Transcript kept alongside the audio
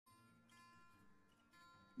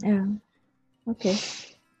Yeah. Okay.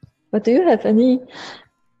 But do you have any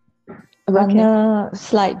runner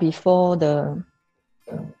slide before the?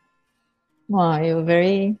 Wow, you're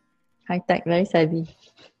very high tech, very savvy.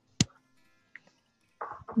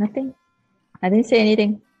 Nothing. I didn't say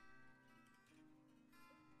anything.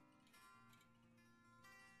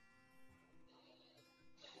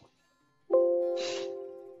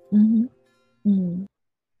 Mm-hmm. Mm.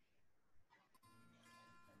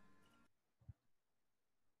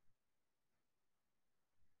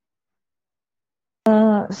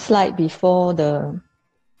 Slide before the.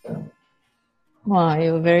 Wow,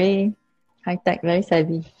 you're very high tech, very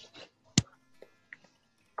savvy.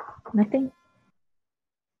 Nothing.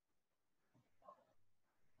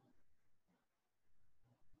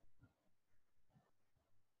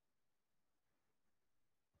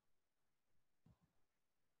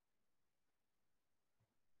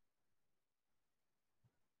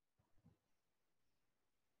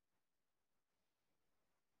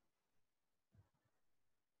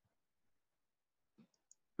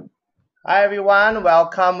 Hi everyone,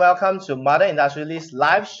 welcome to Mother Industrialist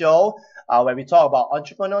live show where we talk about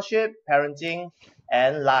entrepreneurship, parenting,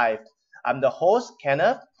 and life. I'm the host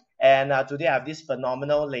Kenneth, and today I have this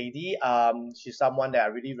phenomenal lady. She's someone that I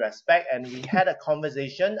really respect, and we had a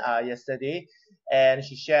conversation yesterday, and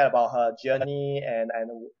she shared about her journey and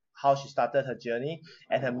how she started her journey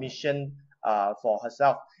and her mission for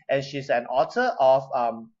herself. And she's an author of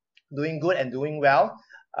Doing Good and Doing Well.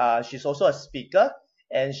 She's also a speaker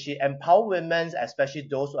and she empower women, especially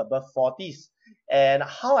those above 40s. And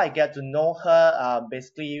how I get to know her,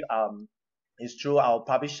 basically, is through our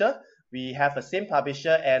publisher. We have the same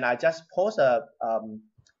publisher, and I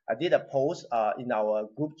did a post in our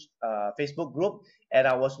group, Facebook group, and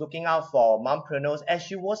I was looking out for mompreneurs, and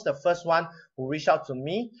she was the first one who reached out to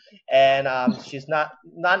me, and she's not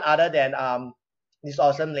none other than this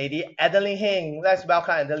awesome lady, Adeline Hing. Let's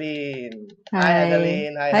welcome Adeline. Hi, Hi.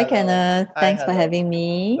 Adeline. Hi, Hi, hello. Kenneth. Hi, Thanks for hello. having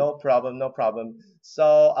me. No problem, no problem.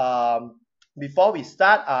 So, before we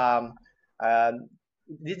start, um,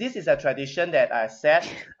 this is a tradition that I set,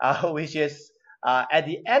 which is at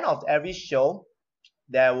the end of every show,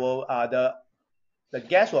 there will the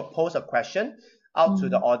guest will pose a question out to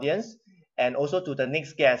the Mm. audience and also to the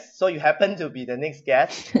next guest. So you happen to be the next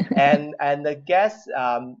guest, and the guest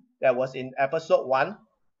that was in episode one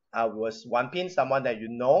was Wan Pin, someone that you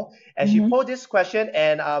know, and she Mm-hmm. posed this question,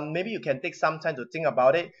 and maybe you can take some time to think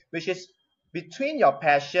about it, which is between your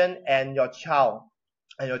passion and your child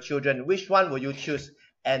and your children, which one will you choose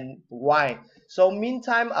and why? So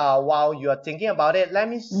meantime, while you are thinking about it, let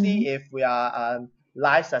me Mm-hmm. see if we are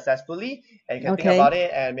live successfully, and you can think Okay. about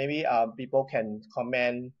it, and maybe people can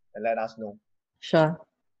comment and let us know. Sure.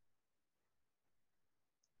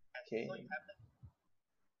 Okay.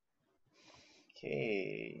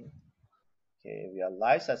 Okay. Okay. We are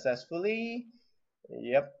live successfully.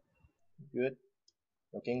 Yep. Good.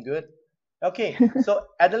 Looking good. Okay. So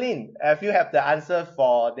Adeline, if you have the answer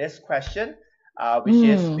for this question, which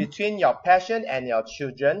is Mm. between your passion and your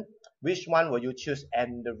children, which one will you choose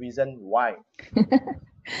and the reason why?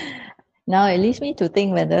 Now it leads me to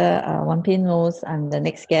think whether Wan Pin knows I'm the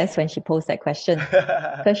next guest when she posed that question,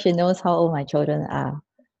 because she knows how old my children are.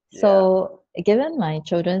 Yeah. So, given my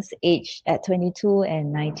children's age at 22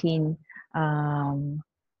 and 19,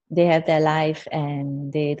 they have their life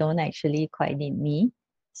and they don't actually quite need me.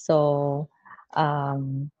 So,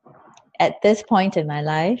 um, at this point in my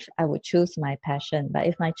life, I would choose my passion. But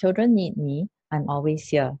if my children need me, I'm always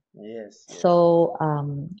here. Yes. Yes. So,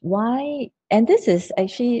 why? And this is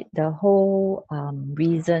actually the whole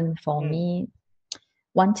reason for Mm. me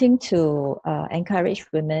wanting to encourage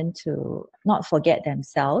women to not forget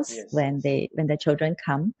themselves Yes. Yes. when their children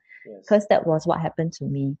come, Yes. because that was what happened to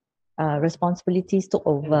me. Responsibilities took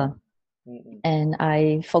Mm. over, Mm-mm. and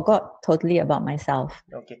I forgot totally about myself.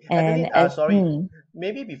 Okay. And Adeline, as sorry.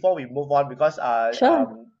 Maybe before we move on, because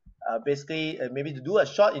sure. basically maybe to do a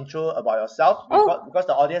short intro about yourself, Oh, because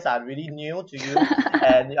the audience are really new to you,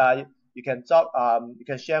 and you can talk, you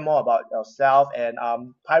can share more about yourself and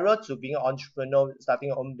prior to being an entrepreneur, starting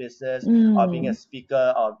your own business, or being a mm,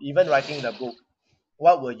 speaker, or even writing the book.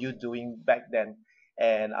 What were you doing back then,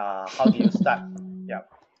 and how did you start? Yeah.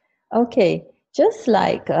 okay. Just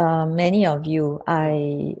like many of you,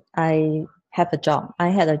 Mm. I have a job. I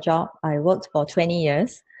had a job. I worked for 20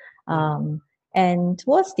 years. Mm. Um, and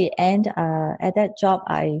towards the end, at that job,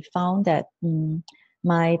 I found that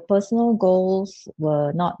my personal goals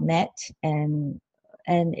were not met, and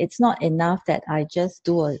it's not enough that I just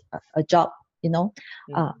do a job. You know,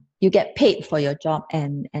 uh, Mm. you get paid for your job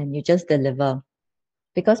and you just deliver.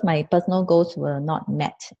 because my personal goals were not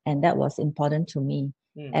met, and that was important to me.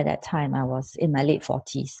 At that time. I was in my late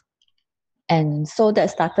 40s. And so that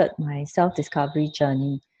started my self-discovery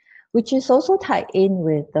journey, which is also tied in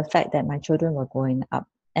with the fact that my children were growing up.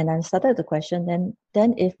 And I started to question,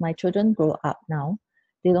 then if my children grow up now,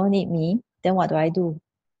 they don't need me, then what do I do?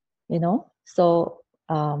 You know? So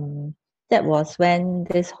that was when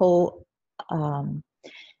this whole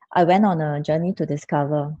I went on a journey to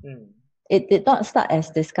discover. It did not start as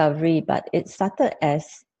discovery, but it started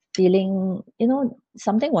as feeling,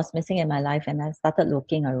 something was missing in my life, and I started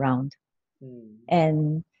looking around.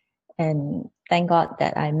 And thank God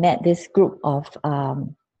that I met this group of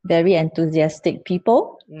very enthusiastic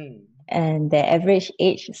people, and their average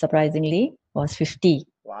age, surprisingly, was 50.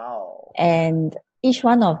 Wow! And each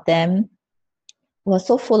one of them was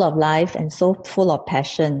so full of life and so full of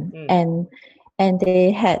passion, and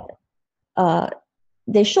they had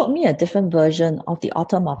they showed me a different version of the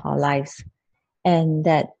autumn of our lives, and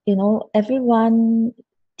that everyone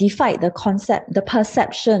defied the concept, the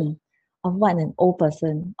perception of what an old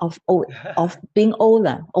person of being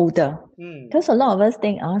older. Because a lot of us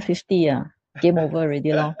think 50 game over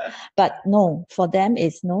already long. But no, for them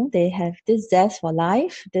it's no, they have this zest for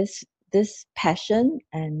life, this passion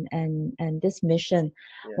and this mission.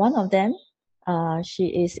 Yes. One of them, she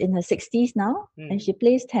is in her 60s now, and she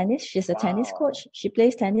plays tennis. She's a tennis coach. She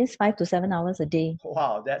plays tennis 5 to 7 hours a day.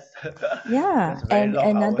 Wow, that's yeah. that's very And long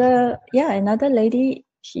another hours. another lady,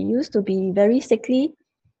 she used to be very sickly,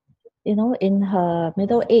 in her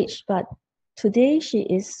middle age, but today she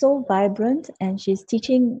is so vibrant, and she's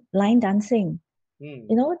teaching line dancing.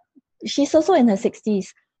 She's also in her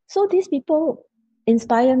 60s. So these people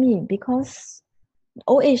inspire me, because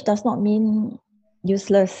old age does not mean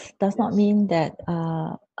useless, does not mean that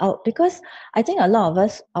because I think a lot of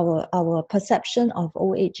us, our perception of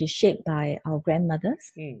old age is shaped by our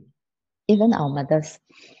grandmothers, even our mothers.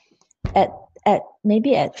 At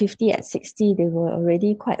maybe at 50, at 60, they were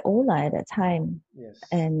already quite old at that time. Yes.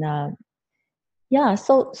 And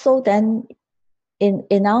so then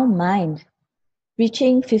in our mind,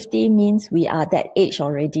 reaching 50 means we are that age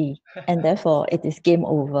already, and therefore it is game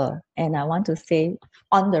over. And I want to say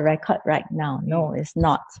on the record right now, no, it's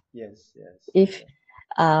not. Yes. If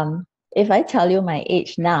I tell you my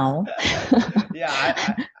age now, yeah,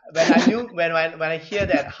 when I hear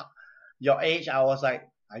that your age, I was like,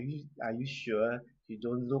 are you sure? You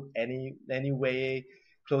don't look any way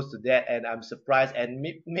close to that, and I'm surprised. And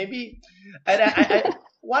maybe, and I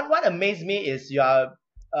what amazed me is you are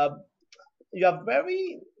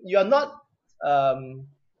not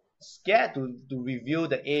scared to reveal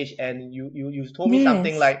the age, and you told me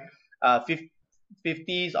something yes. like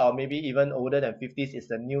 50s, or maybe even older than 50s is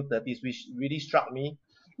the new 30s, which really struck me.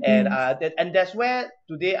 And and that's where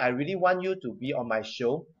today I really want you to be on my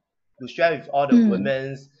show, to share with all the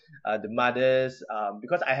women's, the mothers,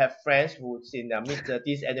 because I have friends who's in their mid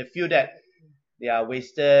 30s, and they feel that they are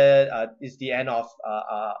wasted. It's the end of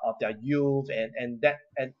their youth, and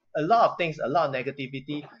a lot of things, a lot of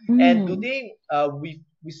negativity. And today, we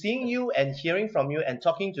seeing you and hearing from you and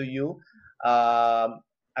talking to you.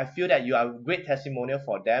 I feel that you are a great testimonial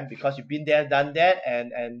for them, because you've been there, done that,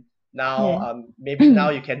 and now maybe now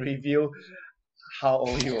you can reveal how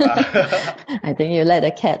old you are. I think you let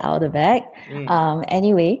the cat out of the bag.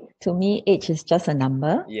 Anyway, to me, age is just a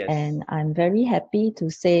number. Yes. And I'm very happy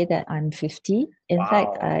to say that I'm 50. In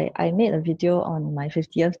fact, I made a video on my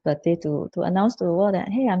 50th birthday to announce to the world that,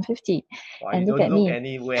 hey, I'm 50. Wow, and you look don't at look me.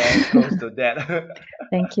 anywhere close to that.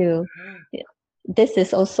 Thank you. This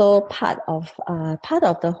is also part of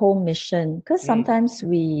the whole mission, because sometimes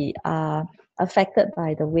we are affected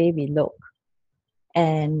by the way we look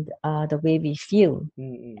and the way we feel.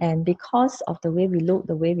 And because of the way we look,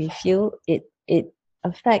 the way we feel, it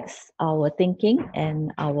affects our thinking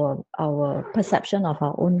and our perception of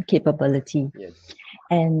our own capability. Yes.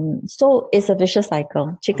 And so it's a vicious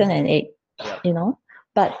cycle, chicken and egg,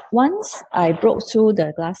 But once I broke through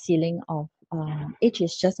the glass ceiling of age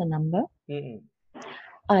is just a number,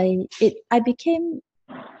 I became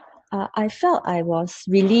I felt I was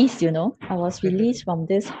released, I was released from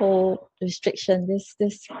this whole restriction, this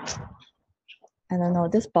I don't know,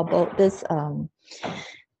 this bubble, this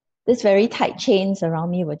very tight chains around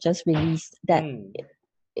me were just released. That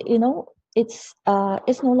it's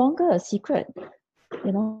no longer a secret,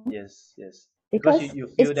 Yes. Because you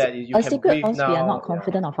feel that you a can secret breathe because now. we are not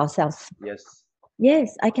confident of ourselves.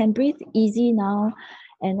 Yes, I can breathe easy now,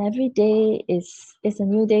 and every day is a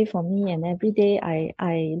new day for me. And every day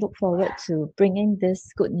I look forward to bringing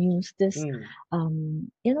this good news, this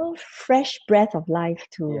fresh breath of life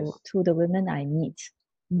to the women I meet.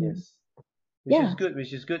 Yes. which Yeah. is good,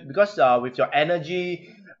 which is good because with your energy,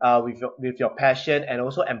 with your passion, and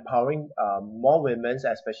also empowering more women,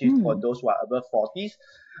 especially for Mm. those who are above 40s.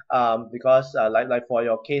 Because like for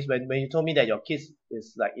your case, when you told me that your kids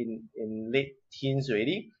is like in late teens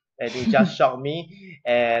already, and it just shocked me.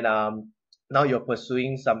 And now you're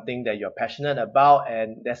pursuing something that you're passionate about,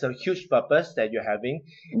 and there's a huge purpose that you're having.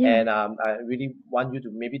 Yeah. And I really want you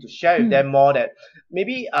to maybe to share with Mm. them more that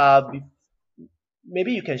maybe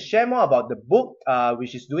maybe you can share more about the book,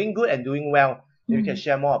 which is doing good and doing well. Maybe you can Mm.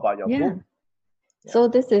 share more about your Yeah. book. Yeah. So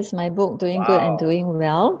this is my book, Doing Good and Wow. Doing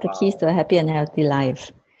Well, The Keys Wow. to a Happy and Healthy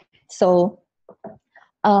Life. So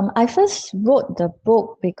I first wrote the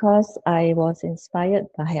book because I was inspired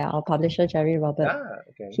by our publisher, Jerry Robert.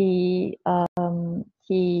 Okay.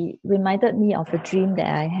 He reminded me of a dream that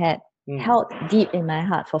I had held deep in my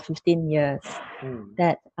heart for 15 years,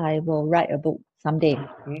 that I will write a book someday.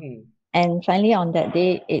 And finally, on that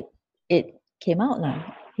day, it came out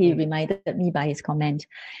now. He reminded me by his comment,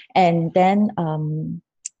 and then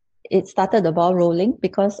it started the ball rolling,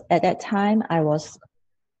 because at that time I was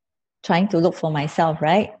trying to look for myself,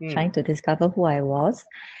 right? Trying to discover who I was,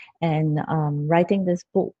 and writing this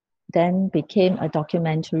book then became a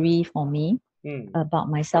documentary for me about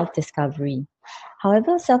my self-discovery.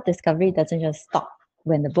 However, self-discovery doesn't just stop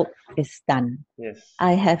when the book is done. Yes.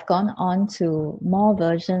 I have gone on to more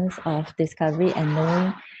versions of discovery and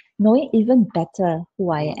knowing even better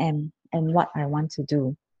who I am and what I want to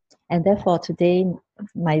do. And therefore, today,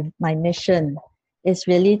 my mission is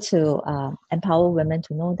really to empower women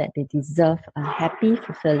to know that they deserve a happy,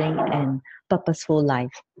 fulfilling, and purposeful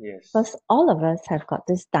life. Yes. Because all of us have got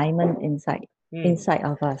this diamond inside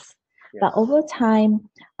of us. But Yes. over time,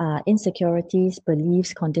 insecurities,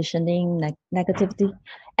 beliefs, conditioning, negativity,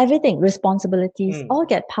 everything, responsibilities, all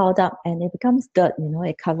get piled up, and it becomes dirt.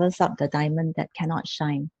 It covers up the diamond that cannot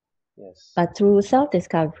shine. Yes. But through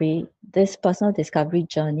self-discovery, this personal discovery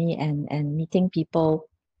journey, and meeting people,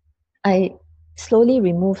 I slowly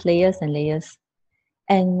remove layers and layers.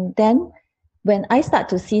 And then when I start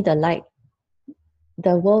to see the light,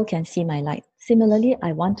 the world can see my light. Similarly,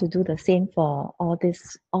 I want to do the same for all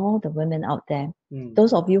the women out there.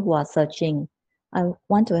 Those of you who are searching, I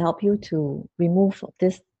want to help you to remove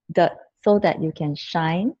this dirt so that you can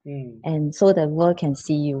shine, and so the world can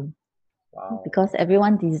see you. Wow. Because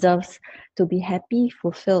everyone deserves to be happy,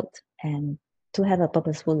 fulfilled, and to have a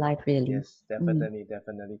purposeful life, really. Yes, definitely,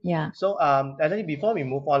 definitely. Yeah. So, Anthony, before we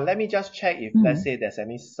move on, let me just check if, let's say, there's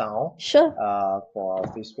any sound Sure. for our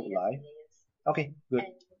Facebook Live. Okay, good.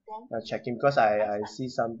 Checking, because I see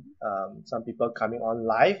some people coming on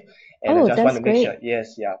live, and I Oh, just want that's to make great. sure.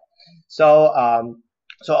 Yes, yeah. So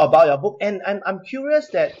about your book, and I'm curious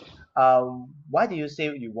that why do you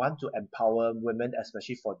say you want to empower women,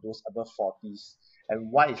 especially for those above 40s,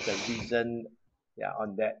 and what is the reason, yeah,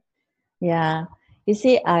 on that? Yeah. You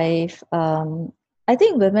see, I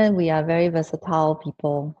think women, we are very versatile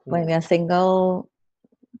people. When we are single,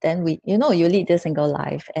 then you lead a single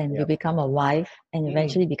life, and you Yep. become a wife, and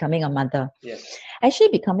eventually becoming a mother. Yes. Actually,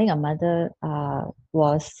 becoming a mother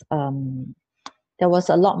was there was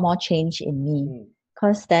a lot more change in me,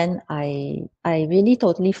 because then I really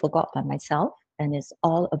totally forgot about myself, and it's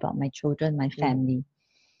all about my children, my family,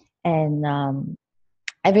 and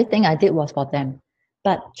everything I did was for them.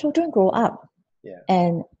 But children grow up, Yeah.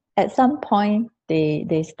 and at some point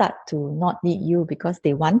they start to not need you because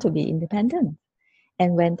they want to be independent.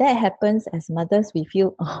 And when that happens, as mothers, we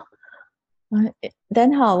feel, oh,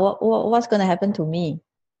 then how? What's going to happen to me?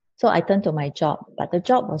 So I turned to my job, but the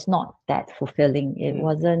job was not that fulfilling. It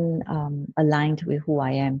wasn't aligned with who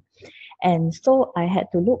I am, and so I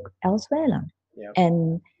had to look elsewhere, lah. Yep.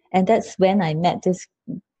 And that's when I met this,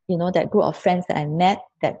 that group of friends that I met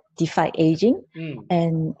that defied aging,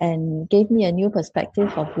 and gave me a new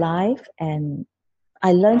perspective of life. And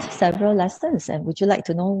I learned several lessons. And would you like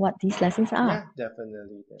to know what these lessons are? Yeah,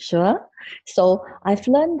 definitely. Sure. So I've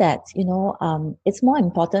learned that, it's more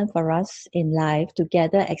important for us in life to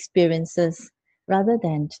gather experiences rather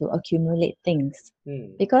than to accumulate things.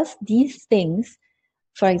 Because these things,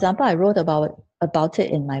 for example, I wrote about it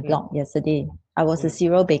in my blog yesterday. I was a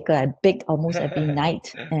cereal baker. I baked almost every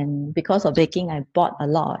night. And because of baking, I bought a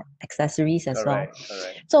lot of accessories as well. Correct.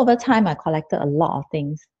 So over time, I collected a lot of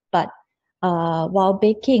things. But while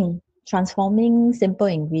baking, transforming simple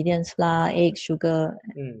ingredients, flour, egg, sugar,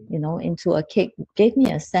 into a cake gave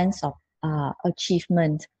me a sense of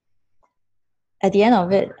achievement. At the end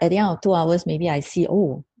of it, at the end of 2 hours, maybe I see,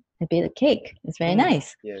 oh, I baked a cake. It's very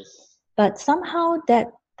nice. Yes. But somehow that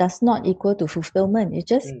does not equal to fulfillment. It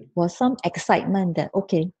just was some excitement that,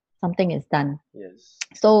 okay, something is done. Yes.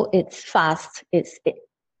 So it's fast.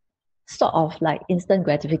 sort of like instant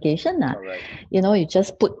gratification. Correct. You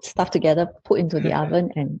just put stuff together, put into the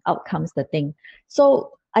oven, and out comes the thing.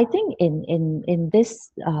 So I think in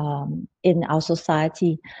this in our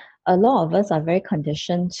society, a lot of us are very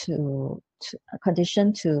conditioned to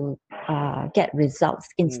get results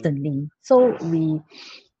instantly. So we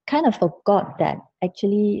kind of forgot that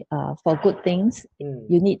actually for good things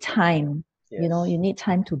you need time. Yes. You need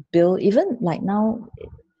time to build. Even like now,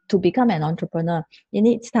 to become an entrepreneur, you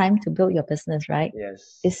need time to build your business, right?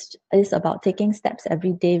 Yes. It's about taking steps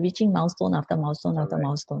every day, reaching milestone after milestone after Correct.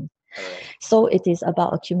 milestone. Correct. So it is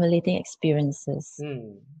about accumulating experiences.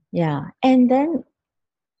 Yeah. And then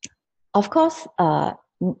of course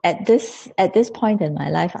at this point in my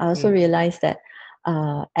life, I also realized that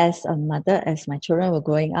as a mother, as my children were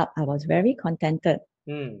growing up, I was very contented.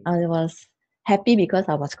 I was happy because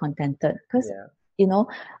I was contented. Because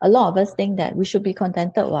a lot of us think that we should be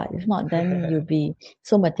contented. What if not? Then you'll be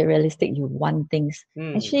so materialistic. You want things.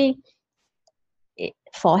 Actually,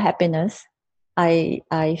 for happiness,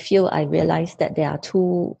 I feel I realized that there are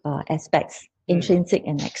two aspects: intrinsic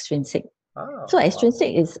and extrinsic. So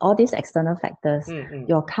extrinsic is all these external factors: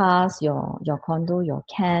 your cars, your condo, your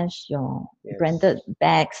cash, your branded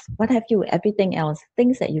bags, what have you, everything else,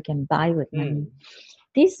 things that you can buy with money.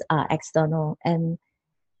 These are external, and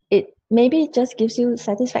it maybe just gives you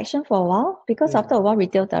satisfaction for a while, because after a while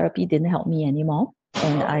retail therapy didn't help me anymore,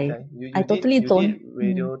 and I totally don't did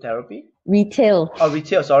radiotherapy? Retail. Oh,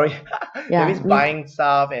 retail, sorry. Yeah, That means buying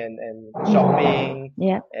stuff and shopping.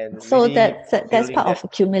 Yeah. And So really that's part of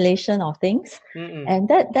accumulation of things, and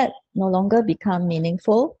that no longer become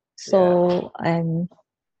meaningful. So and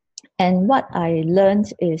what I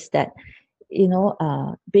learned is that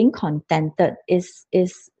being contented is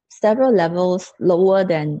several levels lower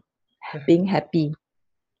than being happy.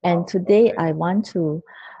 And today I want to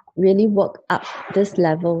really work up this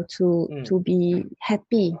level to be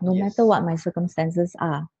happy no matter what my circumstances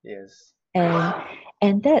are. Yes.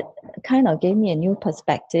 And that kind of gave me a new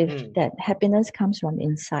perspective that happiness comes from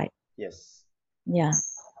inside. Yes. Yeah.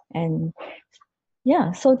 And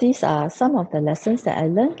yeah, so these are some of the lessons that I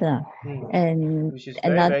learned. And which is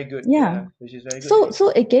very good. Yeah. Which is very good. So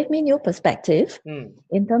it gave me new perspective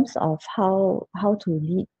in terms of how to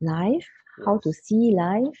lead life, how to see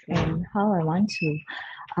life, and how I want to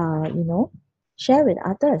share with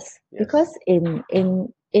others. Because during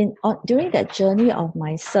that journey of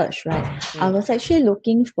my search, right, I was actually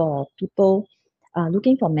looking for people,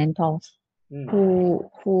 looking for mentors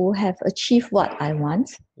who have achieved what I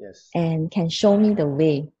want and can show me the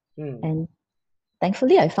way. And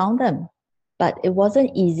thankfully I found them. But it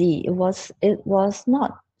wasn't easy.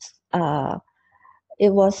 Uh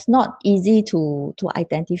it was not easy to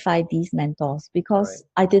identify these mentors, because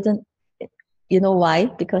I didn't. You know why?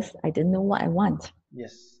 Because I didn't know what I want.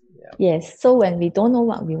 Yes. Yeah. Yes. So when we don't know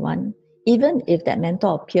what we want, even if that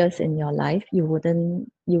mentor appears in your life, you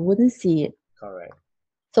wouldn't see it. Correct.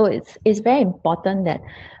 So it's very important that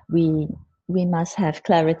we must have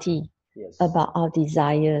clarity about our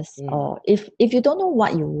desires. Or if you don't know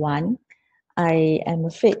what you want, I am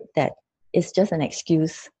afraid that it's just an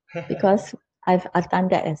excuse, because I've done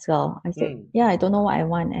that as well. I said, yeah, I don't know what I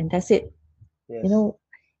want, and that's it. Yes.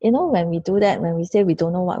 When we do that, when we say we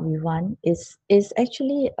don't know what we want, is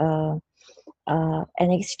actually an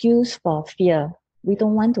excuse for fear. We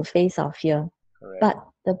don't want to face our fear. Correct. But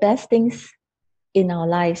the best things in our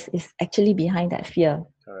lives is actually behind that fear.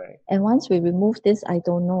 Correct. And once we remove this, I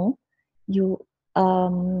don't know,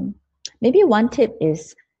 maybe one tip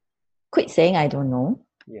is quit saying I don't know.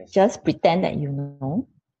 Yes. Just pretend that you know.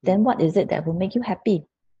 Then what is it that will make you happy?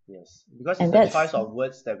 Yes, because it's the choice of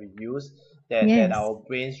words that we use that our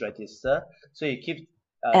brains register. So you keep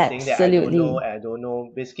saying that I don't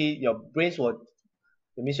know. Basically, your brains it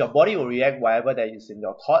means your body will react whatever that is in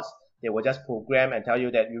your thoughts. They will just program and tell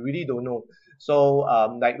you that you really don't know. So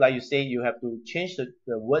like you say, you have to change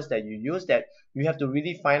the words that you use. That you have to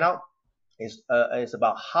really find out is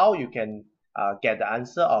about how you can get the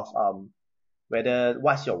answer of whether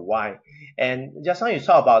what's your why. And just now you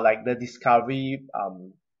talk about like the discovery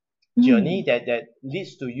journey that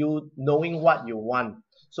leads to you knowing what you want.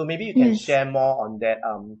 So maybe you can share more on that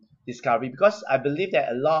discovery, because I believe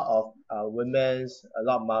that a lot of a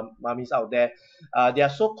lot of mummies out there, they are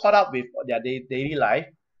so caught up with their daily life,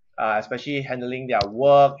 especially handling their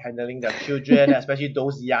work, handling their children, especially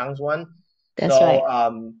those young ones. That's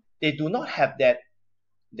right. They do not have that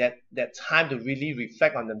time to really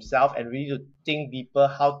reflect on themselves and really to think deeper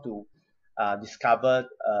how to discover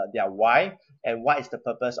their why and what is the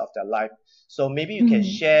purpose of their life. So maybe you can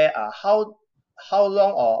share how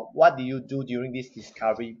long or what do you do during this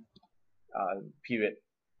discovery period?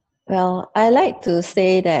 Well, I like to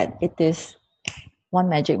say that it is one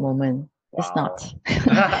magic moment. It's Wow. not.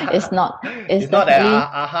 It's not. It's It's not that definitely.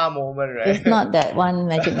 aha moment, It's right? not that one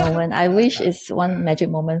magic moment. I wish it's one magic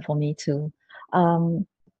moment for me too. Um,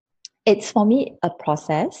 it's for me a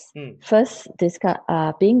process. Hmm. First,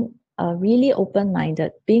 being really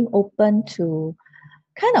open-minded, being open to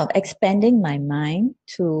kind of expanding my mind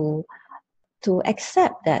to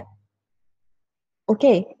accept that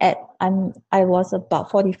okay, I was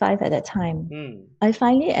about 45 at that time. Hmm. I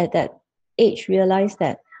finally at that age realized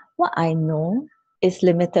that what I know is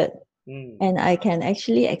limited Hmm. and I can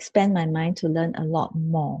actually expand my mind to learn a lot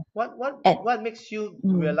more. And What makes you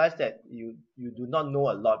mm, realize that you do not know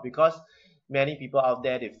a lot? Because many people out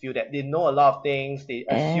there, they feel that they know a lot of things, they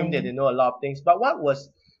assume that they and know a lot of things. But what was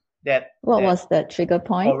what that was the trigger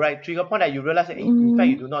point? correct trigger point that you realize that in fact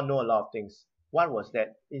you Mm, do not know a lot of things? What was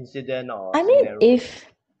that incident or I mean, scenario? if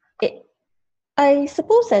it, I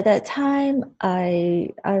suppose at that time I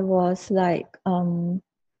was like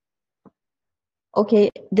okay,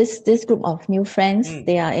 this group of new friends, Hmm.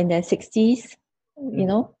 they are in their 60s. You Hmm.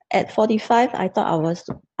 know, at 45, I thought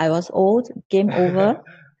I was old, game over.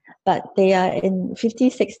 But they are in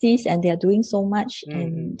 50s, 60s, and they are doing so much Hmm. Hmm.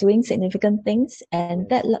 and doing significant things. And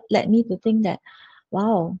that Yes. led me to think that,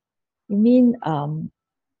 wow, you mean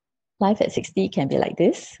life at 60 can be like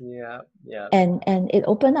this? Yeah. Yeah. And it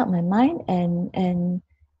opened up my mind and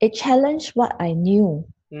it challenged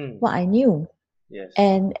Hmm. what I knew. Yes.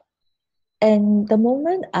 And and the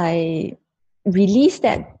moment I released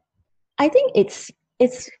that, I think it's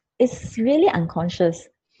really unconscious.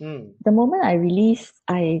 Hmm. The moment I release,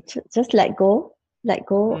 just let go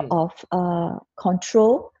Hmm. of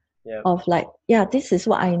control Yeah. of like, yeah, this is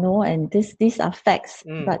what I know and these are facts,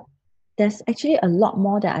 Hmm. but there's actually a lot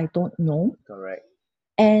more that I don't know. Correct.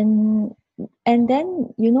 And and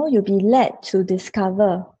then you'll be led to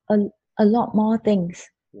discover a lot more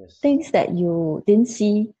Yes. things that you didn't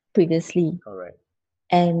see previously. Correct.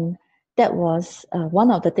 And that was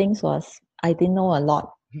one of the things was I didn't know a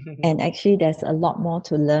lot, and actually there's a lot more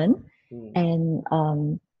to learn. Hmm.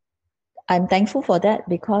 And I'm thankful for that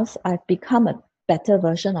because I've become a better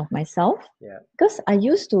version of myself. Yeah. Because I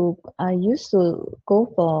used to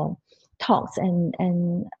go for talks, and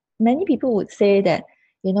many people would say that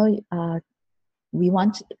we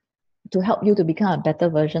want to help you to become a better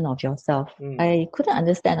version of yourself. Hmm. I couldn't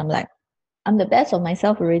understand. I'm like, I'm the best of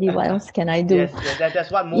myself already. What else can I do? Yes,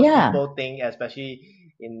 that's what most Yeah. people think, especially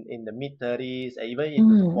in the mid 30s, even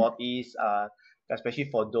into the Mm, 40s. Especially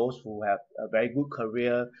for those who have a very good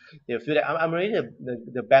career, they feel that I'm really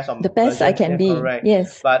the best of the best I version. can Yeah, be. correct.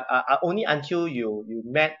 Yes. But only until you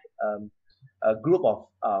met a group of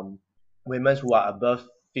women who are above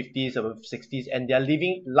 50s, above 60s, and they're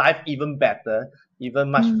living life even better,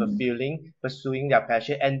 even much Mm, fulfilling, pursuing their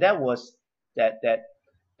passion, and that was that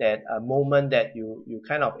moment that you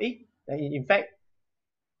kind of in fact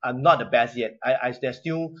I'm not the best yet. There's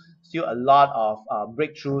still a lot of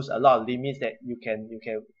breakthroughs, a lot of limits that you can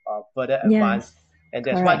further advance, yes. and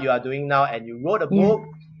that's what Correct. you are doing now. And you wrote a Yeah. book,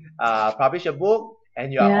 published a book,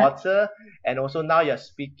 and you are Yeah. author, and also now you're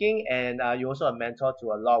speaking, and you're also a mentor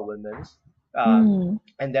to a lot of women. Um, Mm,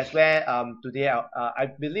 and that's where today I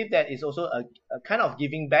believe that is also a kind of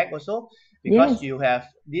giving back also because yes. you have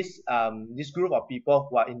this group of people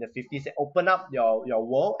who are in the 50s that open up your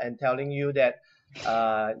world and telling you that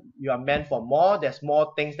you are meant for more. There's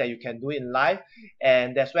more things that you can do in life,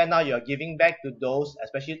 and that's where now you're giving back to those,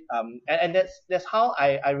 especially and that's how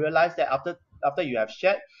I realized that after you have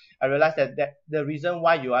shared, I realized that the reason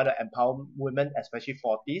why you want to empower women, especially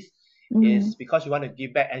 40s, Mm, is because you want to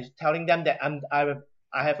give back and telling them that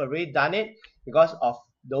I have already done it because of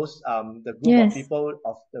those the group of yes. people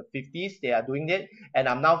of the 50s, they are doing it, and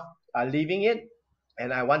I'm now leaving it,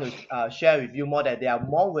 and I want to share with you more that there are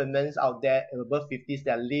more women out there above 50s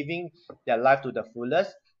that are living their life to the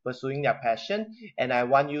fullest, pursuing their passion, and I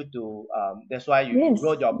want you to that's why you Yes.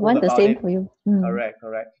 wrote your book Want the about same it. for you. Mm, Correct,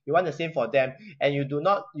 correct. You want the same for them, and you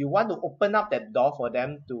want to open up that door for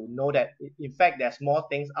them to know that in fact there's more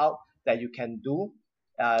things out that you can do.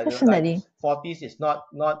 Like definitely. 40s is not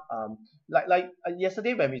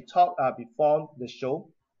yesterday when we talked before the show,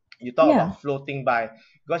 you talk Yeah. about floating by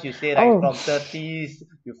because you say like Oh, from 30s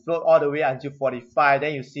you float all the way until 45,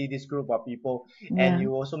 then you see this group of people, and yeah.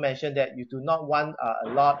 you also mentioned that you do not want a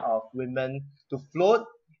lot of women to float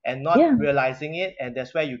and not Yeah. realizing it, and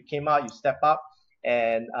that's where you came out, you step up,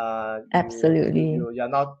 and Absolutely. you're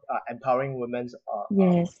now empowering women,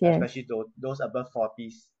 Yes. Yes. especially those above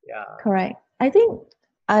 40s. Yeah. Correct. I think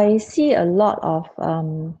I see a lot of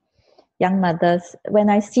young mothers. When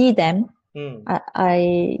I see them, Hmm.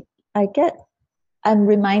 I I get I'm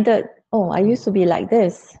reminded, oh, I used to be like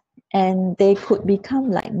this. And they could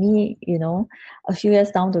become like me, a few years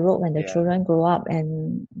down the road when the children grow up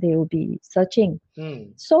and they will be searching.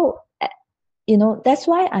 So, that's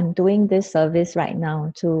why I'm doing this service right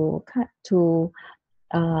now to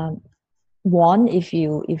warn, if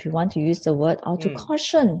you want to use the word, or to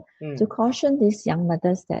caution these young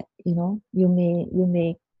mothers that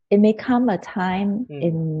it may come a time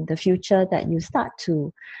in the future that you start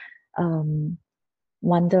to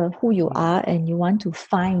wonder who you are, and you want to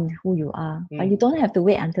find who you are, but you don't have to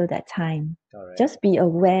wait until that time. Just be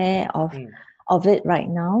aware of it right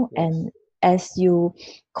now. And as you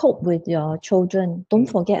cope with your children, don't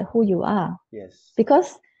forget who you are.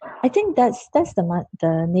 Because I think that's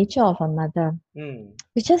the nature of a mother.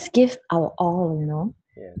 We just give our all,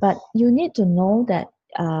 but you need to know that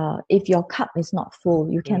if your cup is not full,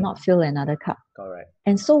 you cannot fill another cup. Correct.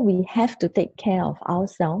 And so we have to take care of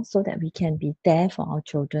ourselves so that we can be there for our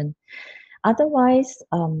children. Otherwise,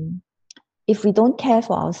 if we don't care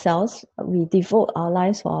for ourselves, we devote our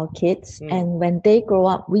lives for our kids, and when they grow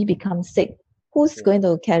up, we become sick. Who's going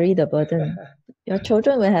to carry the burden? Your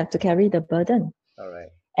children will have to carry the burden. All right.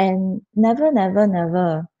 And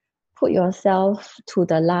never put yourself to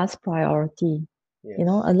the last priority.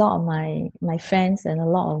 A lot of my friends and a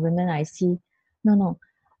lot of women I see, no,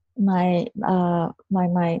 my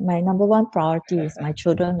number one priority is my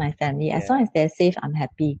children, my family. As long as they're safe, I'm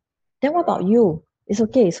happy. Then what about you? It's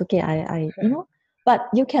okay. I but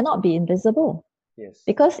you cannot be invisible.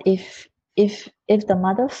 Because if the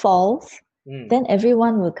mother falls, then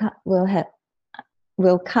everyone will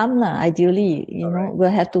come ideally,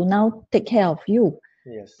 will have to now take care of you.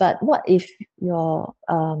 But what if your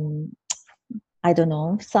I don't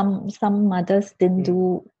know, some mothers don't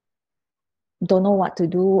know what to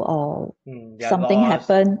do, or something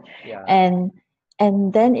happened, and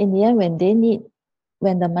then in the end,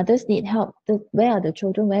 when the mothers need help, where are the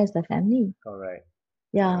children, where is the family? Correct.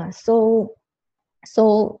 So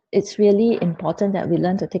it's really important that we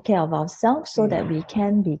learn to take care of ourselves so that we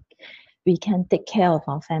can take care of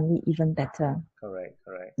our family even better. Correct.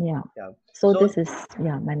 Yeah. So this is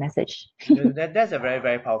my message. That's a very,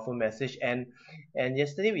 very powerful message. And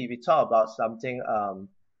yesterday we talked about something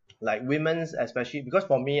like women's, especially because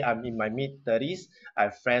for me, I'm in my mid-30s. I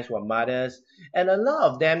have friends who are mothers, and a lot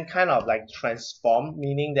of them kind of like transform,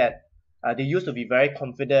 meaning that they used to be very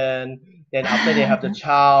confident. Then after they have the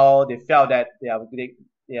child, they felt that they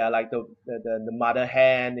are like the mother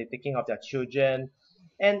hen. They're taking of their children,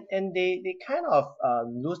 and they kind of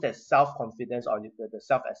lose their self-confidence or the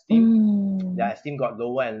self-esteem. Their esteem got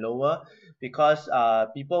lower and lower because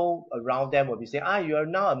people around them will be saying, you are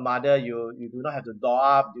now a mother, you do not have to doll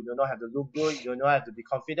up, you do not have to look good, you do not have to be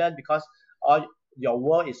confident, because all your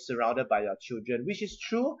world is surrounded by your children, which is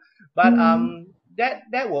true. But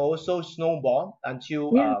that will also snowball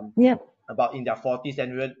until about in their 40s,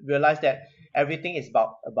 and realize that everything is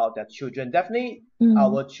about their children. Definitely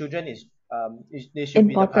our children is they should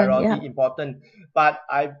be the priority, important. But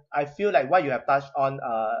I feel like what you have touched on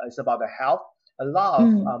is about the health. A lot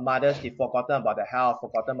of mothers, they've forgotten about the health,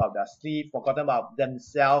 forgotten about their sleep, forgotten about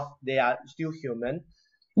themselves. They are still human.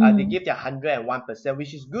 They give their 101%,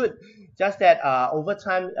 which is good. Just that over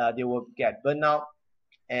time they will get burnout,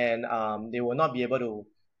 and they will not be able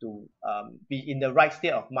to be in the right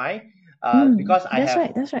state of mind. Because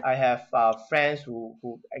I have friends who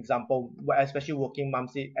example, especially working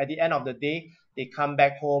moms, at the end of the day they come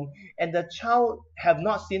back home and the child have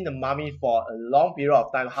not seen the mommy for a long period of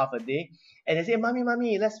time, half a day, and they say,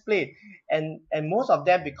 mommy, let's play. And most of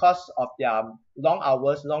them, because of their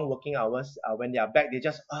long working hours, when they are back, they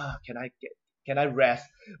just can I rest?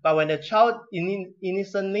 But when the child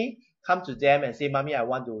innocently come to them and say, mommy, I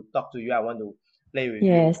want to talk to you, I want to play with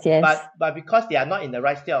you. But because they are not in the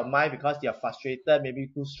right state of mind, because they are frustrated, maybe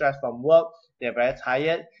too stressed from work, they're very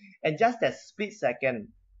tired, and just that split second,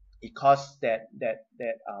 it causes that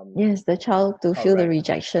the child to feel the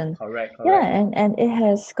rejection. Correct. And it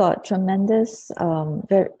has got tremendously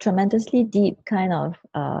deep kind of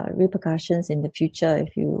repercussions in the future.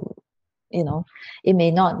 If it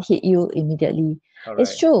may not hit you immediately.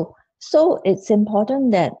 It's true. So it's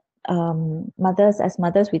important that as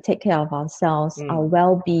mothers, we take care of ourselves, our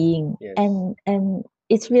well-being, and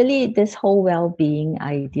it's really this whole well-being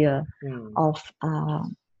idea of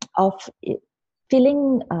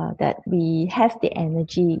feeling that we have the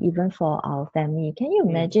energy even for our family. Can you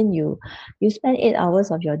imagine you spend 8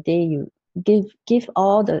 hours of your day, you give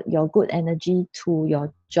all your good energy to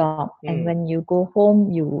your job, and when you go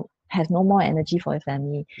home, you have no more energy for your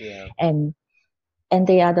family, and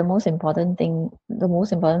they are the most important thing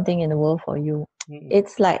in the world for you.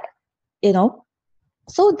 It's like,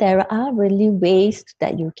 So there are really ways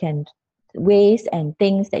and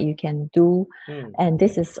things that you can do. And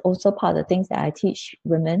this is also part of the things that I teach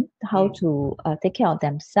women how to take care of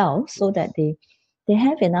themselves so that they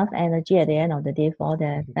have enough energy at the end of the day for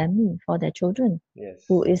their family, for their children, Yes.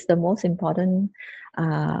 who is the most important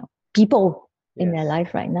people in their Yes.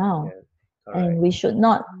 life right now. Yes. And Correct. we should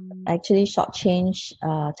not actually shortchange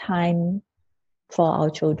time for our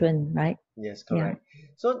children, right? Yes, Yeah. correct.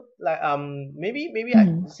 So like maybe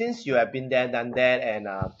since you have been there, done that, and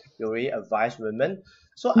you already advise women.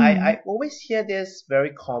 So I always hear this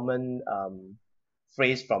very common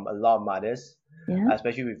phrase from a lot of mothers, Yeah.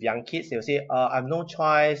 especially with young kids. They'll say, "I've no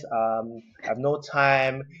choice, I have no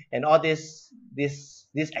time," and all these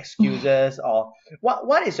excuses. Or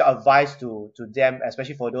what is your advice to them,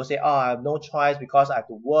 especially for those say, "Oh, I have no choice because I have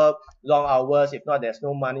to work long hours. If not, there's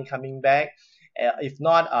no money coming back. If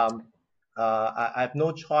not, I have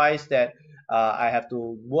no choice that I have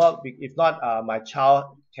to work. If not, my child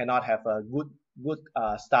cannot have a good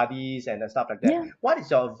studies and stuff like that." Yeah. What is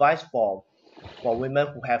your advice for women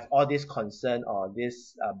who have all this concern or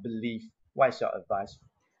this belief? What is your advice?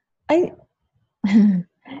 I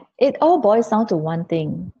it all boils down to one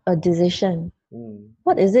thing, a decision. Mm,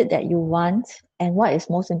 What is it that you want and what is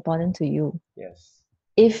most important to you? yes.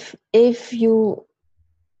 If you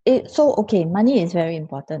so okay, money is very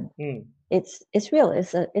important. Mm, It's real,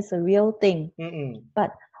 it's a real thing. mm,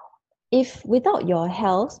 But if without your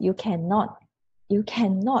health you cannot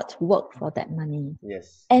work for that money.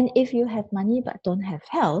 yes. And if you have money but don't have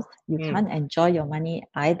health, you can't enjoy your money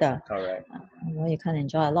either. Correct. You can't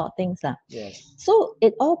enjoy a lot of things. Yes. So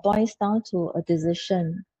it all boils down to a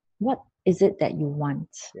decision. What is it that you want?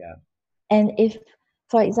 Yeah. And if,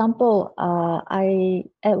 for example, I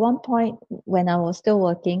at one point when I was still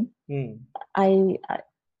working, Mm, I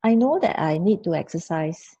I know that I need to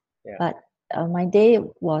exercise, yeah. but my day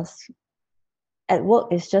was at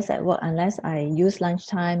work is just at work unless I use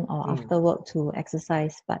lunchtime or after work to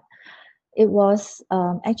exercise. But it was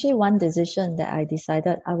actually one decision that I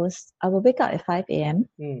decided I will wake up at 5 a.m.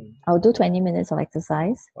 Mm, I'll do 20 minutes of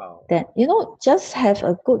exercise. wow. Then, just have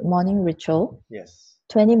a good morning ritual. Yes.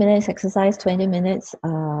 20 minutes exercise, 20 minutes,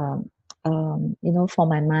 for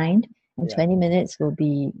my mind, and Yeah. 20 minutes will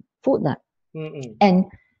be food. Mm, And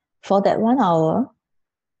for that 1 hour,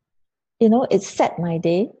 it set my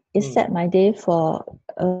day. It set my day for,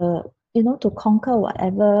 to conquer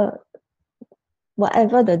whatever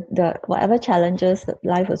whatever challenges that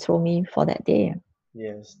life will throw me for that day.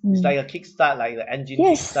 yes. It's like a kickstart, like the engine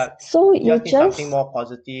Yes. kickstart. So You you just need something just, more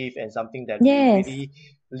positive and something that will yes, really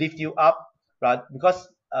lift you up, right? Because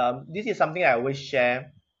this is something I always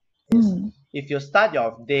share is if you start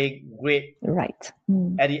your day great, right.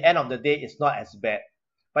 at the end of the day, it's not as bad.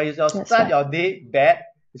 But if you That's start right. your day bad,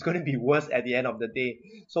 it's going to be worse at the end of the day.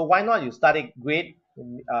 So why not you start it great,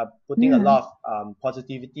 putting a Yeah. lot of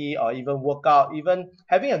positivity or even workout, even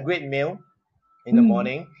having a great meal in the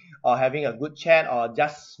morning, or having a good chat, or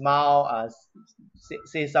just smile,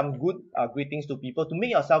 say some good greetings to people to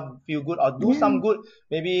make yourself feel good, or do some Yeah. good,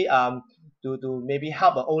 maybe to maybe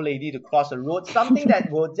help an old lady to cross the road, something that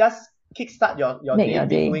will just kickstart your Make day your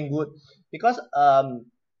be day. doing good. Because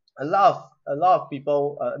a lot of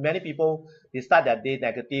people, many people, they start their day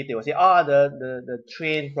negative. They will say, "Oh, the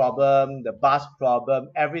train problem, the bus problem,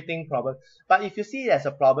 everything problem." But if you see it as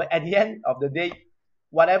a problem, at the end of the day,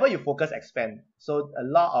 whatever you focus expand. So a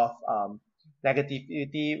lot of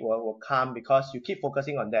negativity will come because you keep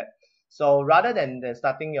focusing on that. So rather than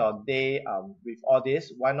starting your day with all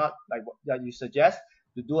this, why not, like what you suggest,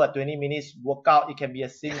 to do a 20 minutes workout? It can be a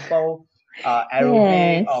simple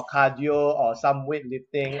aerobic Yes. or cardio or some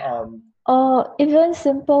weightlifting. Or even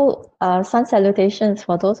simple sun salutations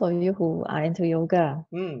for those of you who are into yoga.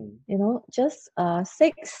 Just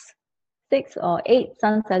six or eight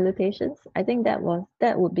sun salutations. I think that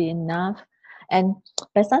would be enough. And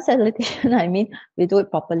by sun salutation, I mean we do it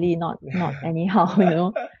properly, not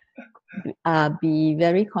anyhow. Be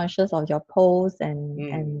very conscious of your pose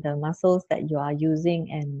and the muscles that you are using,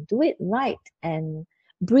 and do it right and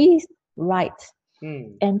breathe right.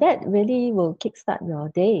 And that really will kickstart your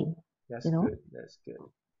day. That's you know good. That's good.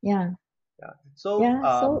 yeah Yeah.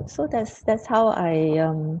 So so that's how I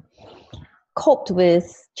coped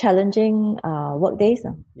with challenging work days.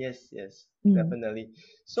 yes, yes, Mm. definitely.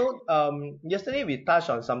 So yesterday we touched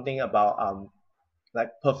on something about like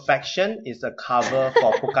perfection is a cover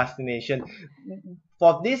for procrastination.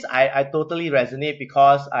 For this, I totally resonate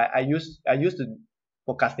because I used to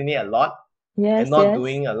procrastinate a lot and Yes, not yes.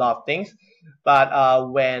 doing a lot of things. But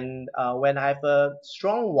when I have a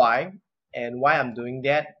strong why and why I'm doing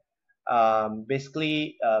that,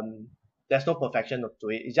 basically there's no perfection to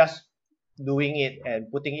it. It's just doing it and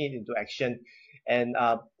putting it into action. And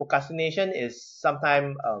procrastination is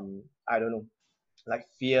sometimes I don't know, like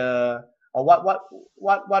fear, or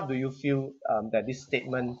what do you feel that this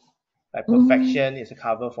statement like Mm, perfection is a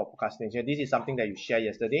cover for procrastination? This is something that you shared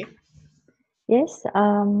yesterday. yes,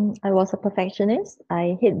 I was a perfectionist.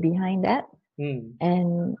 I hid behind that, Hmm.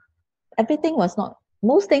 and everything was not.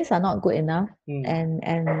 Most things are not good enough, Hmm.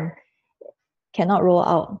 and cannot roll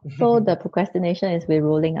out. So the procrastination is with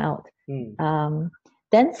rolling out. Hmm. Um,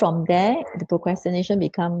 then from there, the procrastination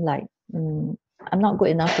become like, I'm not good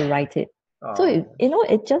enough to write it. So Oh.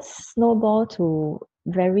 it just snowball to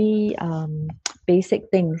very basic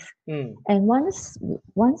things. Hmm. And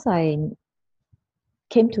once I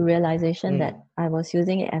came to realization that Hmm. I was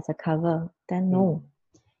using it as a cover, then Hmm. no,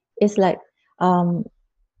 it's like um,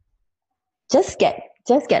 just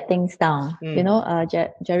get things down. Hmm.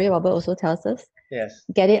 Jerry Robert also tells us, Yes.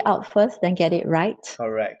 get it out first, then get it right.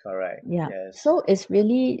 Correct. Correct. Yeah. Yes. So it's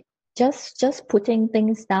really just putting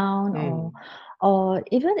things down, or Hmm.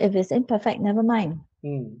 even if it's imperfect, never mind.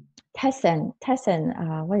 Hmm. Test and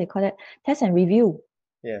what do you call it? Test and review.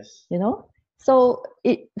 Yes. You know. So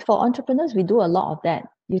it for entrepreneurs, we do a lot of that.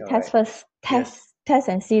 You test Correct. first, Yes. test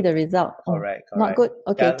and see the result. Oh, Correct. not Correct. good.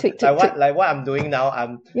 Okay, Yeah, tweak, tweak, tweak. like what I'm doing now.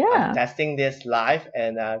 I'm Yeah, testing this live,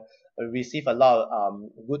 and receive a lot of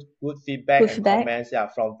good feedback good and feedback. comments, yeah,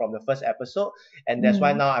 from the first episode, and that's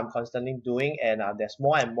why Mm. now I'm constantly doing, and there's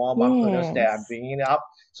more and more mompreneurs that I'm Yes, bringing up.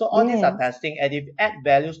 So all these are yes, testing, and if add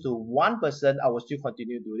values to one person, I will still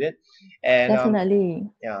continue to do it. And definitely.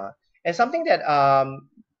 yeah, and something that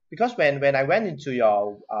because when I went into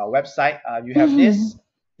your website, you have Mm-hmm.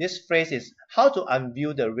 this phrase is how to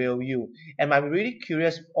unveil the real you, and I'm really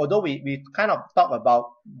curious. Although we kind of talk about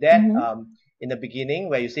that in the beginning,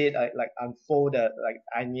 where you say it like unfold the like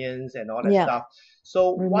onions and all that Yeah, stuff.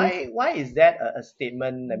 So remove. why is that a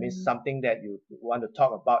statement? That means Mm. something that you want to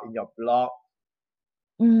talk about in your blog.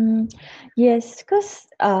 Mm, yes, because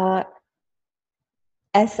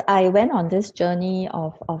as I went on this journey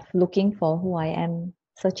of looking for who I am,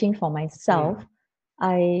 searching for myself, Mm,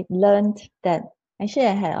 I learned that actually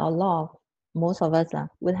I had a lot of, most of us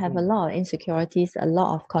would have a mm, lot of insecurities, a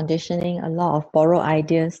lot of conditioning, a lot of borrowed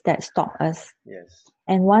ideas that stop us. yes.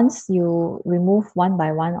 And once you remove one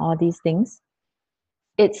by one all these things,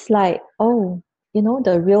 it's like, oh,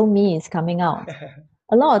 the real me is coming out.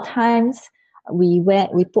 A lot of times we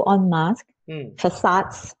put on masks, mm,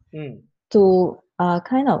 facades, mm, to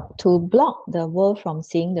kind of to block the world from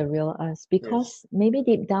seeing the real us, yes. because maybe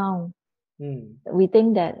deep down Mm. we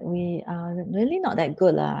think that we are really not that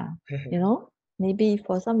good you know maybe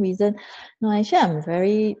for some reason. No,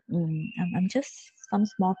 actually I'm just some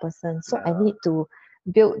small person, so I Yeah. need to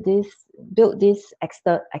build this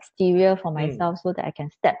exterior for Mm, myself so that I can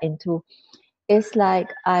step into. It's like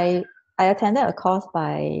I attended a course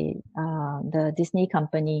by the Disney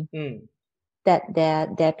company, mm, that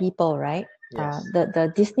their people, right? yes.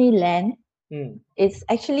 The Disneyland Mm, is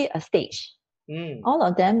actually a stage. mm, All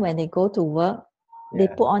of them, when they go to work, they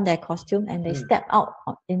yeah. put on their costume and they Mm, step out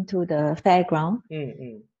into the fairground. mm,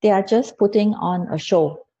 mm, They are just putting on a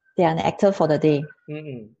show. They are an actor for the day.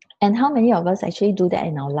 mm, And how many of us actually do that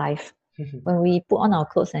in our life? mm. When we put on our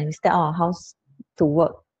clothes and we step out of our house to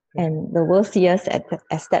work, and the world sees us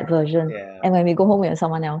as that version. Yeah, And when we go home, we are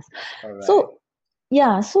someone else. correct. So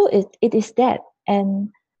yeah, so it is that. And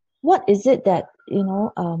what is it that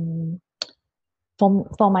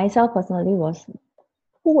for myself personally, was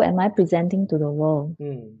who am I presenting to the world?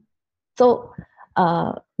 Mm, So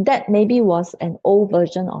that maybe was an old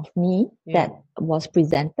version of me that mm, was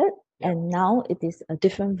presented, yeah, and now it is a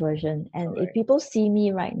different version. And if correct. people see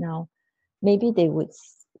me right now, maybe they would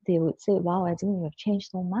say, wow, I think you have changed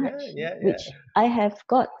so Yeah, much, yeah, yeah. which I have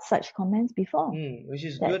got such comments before. Which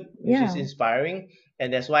is That good, which is yeah. inspiring,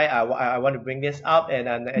 and that's why I want to bring this up, and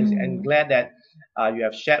Mm, glad that you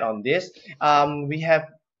have shared on this. We have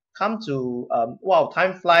come to wow,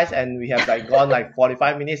 time flies, and we have like gone like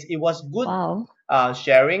 45 minutes. It was good wow.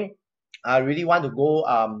 sharing. I really want to go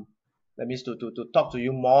that means to talk to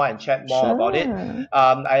you more and chat more about it. Sure.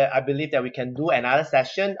 I believe that we can do another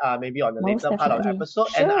session maybe on the Most later part of the definitely. episode,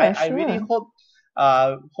 and Sure, I really sure. hope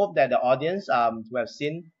that the audience who have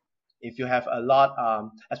seen, if you have a lot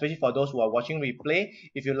especially for those who are watching replay,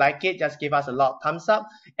 if you like it, just give us a lot of thumbs up.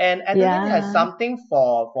 And Adeline has Yeah. something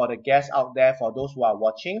for the guests out there, for those who are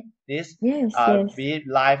watching this, Yes, yes. be it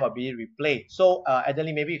live or be it replay. So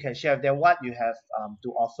Adeline, maybe you can share with them what you have to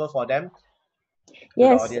offer for them, to the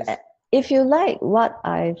Yes. audience. If you like what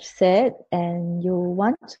I've said and you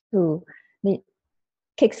want to,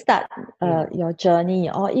 kickstart your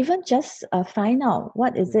journey, or even just find out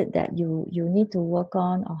what is it that you need to work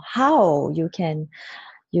on, or how you can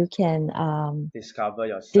Discover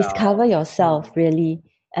yourself. discover yourself really,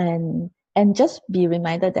 and just be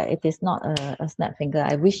reminded that it is not a snap finger.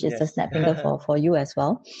 I wish it's a Yes. snap finger for you as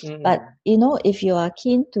well. Mm-mm. But if you are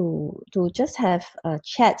keen to just have a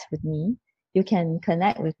chat with me, you can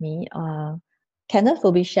connect with me. Kenneth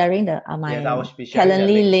will be sharing my Yes, I will be sharing the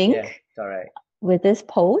Calendly link Yeah, correct. with this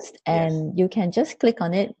post, Yes. and you can just click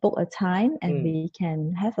on it, book a time, and we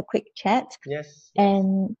can have a quick chat. Yes.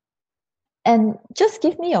 And just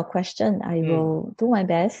give me your question. I will do my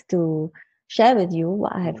best to share with you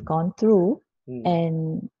what I have gone through.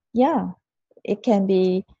 And yeah, it can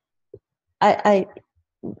be, I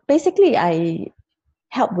basically I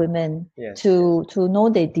help women to know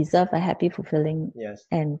they deserve a happy, fulfilling,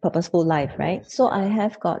 and purposeful life, right? So I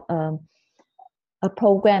have got a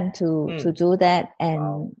program to do that.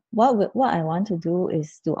 And what I want to do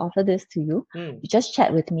is to offer this to you. You just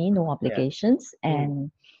chat with me, no obligations, and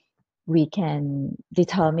we can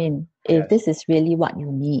determine if this is really what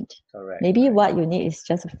you need. Correct. Maybe what you need is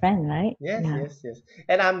just a friend, right? Yes.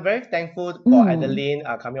 And I'm very thankful for Adeline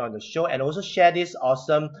coming on the show and also share this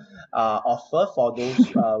awesome offer for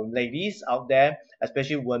those ladies out there,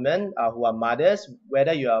 especially women who are mothers,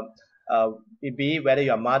 whether you are whether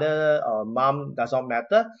you're mother or mom, does not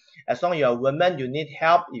matter. As long as you're a woman, you need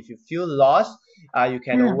help. If you feel lost, you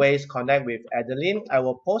can always connect with Adeline. I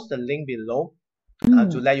will post the link below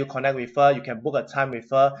to let you connect with her. You can book a time with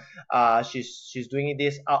her. She's doing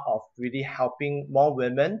this out of really helping more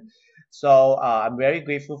women. So I'm very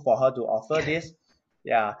grateful for her to offer this.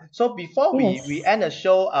 Yeah. So before we end the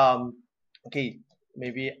show,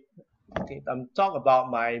 talk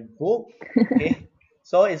about my book. Okay.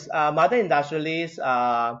 So it's Mother Industrialist,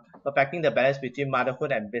 Perfecting the Balance Between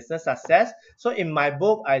Motherhood and Business Success. So in my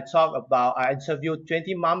book, I interviewed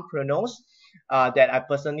 20 mompreneurs that I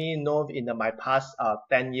personally know in my past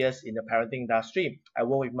 10 years in the parenting industry. I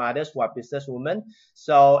work with mothers who are businesswomen.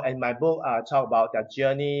 So in my book, I talk about their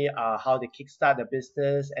journey, how they kickstart the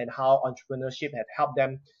business, and how entrepreneurship has helped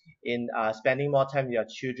them in spending more time with their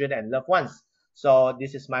children and loved ones. So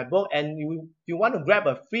this is my book, and if you want to grab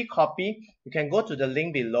a free copy, you can go to the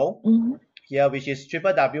link below here, which is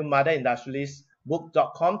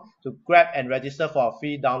www.motherindustrialistbook.com to grab and register for a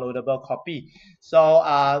free downloadable copy. So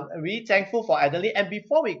really thankful for Adeline. And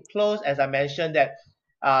before we close, as I mentioned that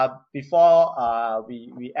before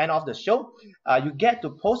we end off the show, you get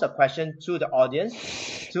to pose a question to the audience,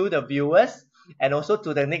 to the viewers, and also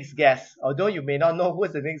to the next guest. Although you may not know who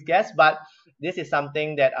is the next guest, but this is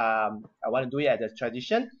something that I want to do it as a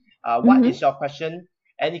tradition. What is your question?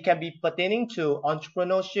 And it can be pertaining to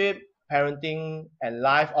entrepreneurship, parenting, and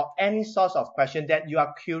life, or any sorts of question that you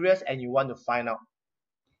are curious and you want to find out.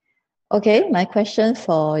 Okay, my question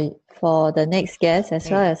for the next guest, as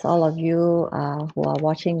well as all of you who are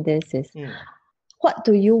watching this, is what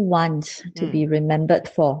do you want to be remembered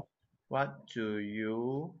for? What do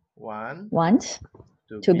you want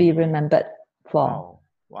to be remembered for?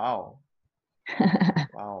 Wow.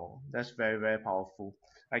 Wow, that's very, very powerful.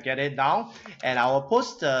 I get it down, and I will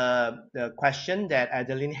post the question that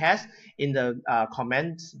Adeline has in the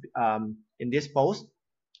comments in this post.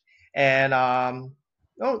 And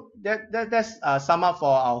that's sum up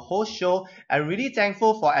for our whole show. I'm really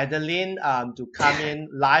thankful for Adeline to come in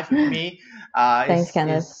live with me. Thanks,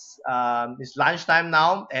 Kenneth. It's lunchtime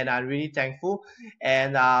now, and I'm really thankful.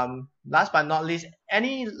 And last but not least,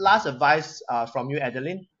 any last advice from you,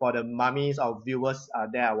 Adeline, for the mummies or viewers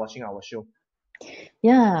that are watching our show?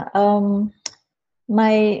 Yeah. I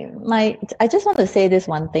just want to say this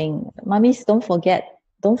one thing. Mummies, don't forget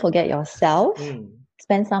yourself.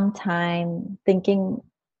 Spend some time thinking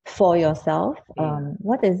for yourself.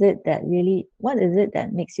 What is it that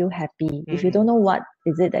makes you happy? If you don't know what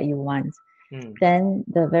is it that you want, then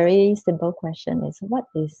the very simple question is, what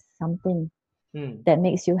is something that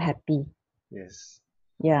makes you happy? Yes.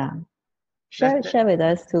 Yeah. Share with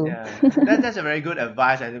us too. Yeah, that's a very good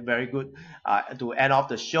advice and very good to end off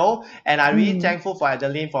the show. And I'm really thankful for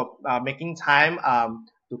Adeline for making time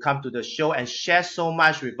to come to the show and share so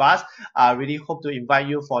much with us. I really hope to invite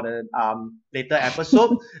you for the later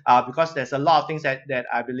episode because there's a lot of things that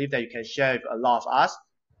I believe that you can share with a lot of us.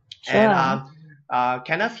 Sure. And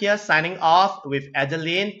Kenneth here signing off with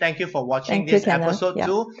Adeline. Thank you for watching this episode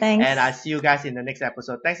too. Thanks. And I see you guys in the next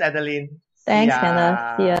episode. Thanks, Adeline. Thanks,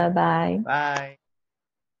 Kenneth. See ya. Bye. Bye.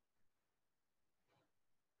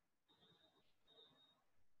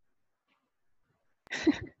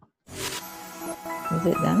 Is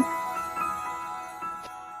it done?